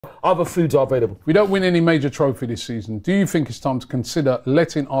other foods are available. We don't win any major trophy this season. Do you think it's time to consider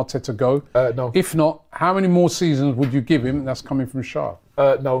letting Arteta go? No. If not, how many more seasons would you give him? That's coming from Shah.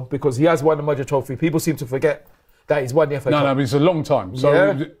 No, because he has won a major trophy. People seem to forget that he's won the FA Cup. No, but it's a long time. So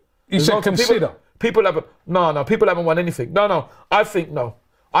Yeah. you said consider. People haven't. No, people haven't won anything. No.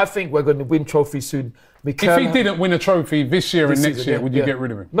 I think we're going to win trophies soon. If he didn't win a trophy this year and next year, would you get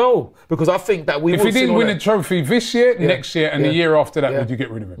rid of him? No, because I think that we. If he didn't win a trophy this year, next year, and the year after that, would you get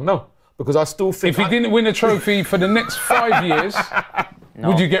rid of him? No, because I still think. If he didn't win a trophy for the next 5 years,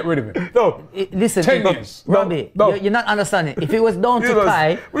 would you get rid of him? No. Listen, 10 years. Robbie, No. you're not understanding. If it was down to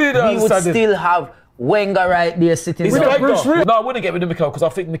Kai, we would still have Wenger right there sitting No, down. I wouldn't get rid of Mikel because I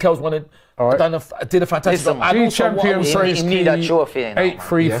think Mikel's won it. Did a fantastic job. Listen, Champions race he need a trophy.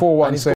 8-3-4-1.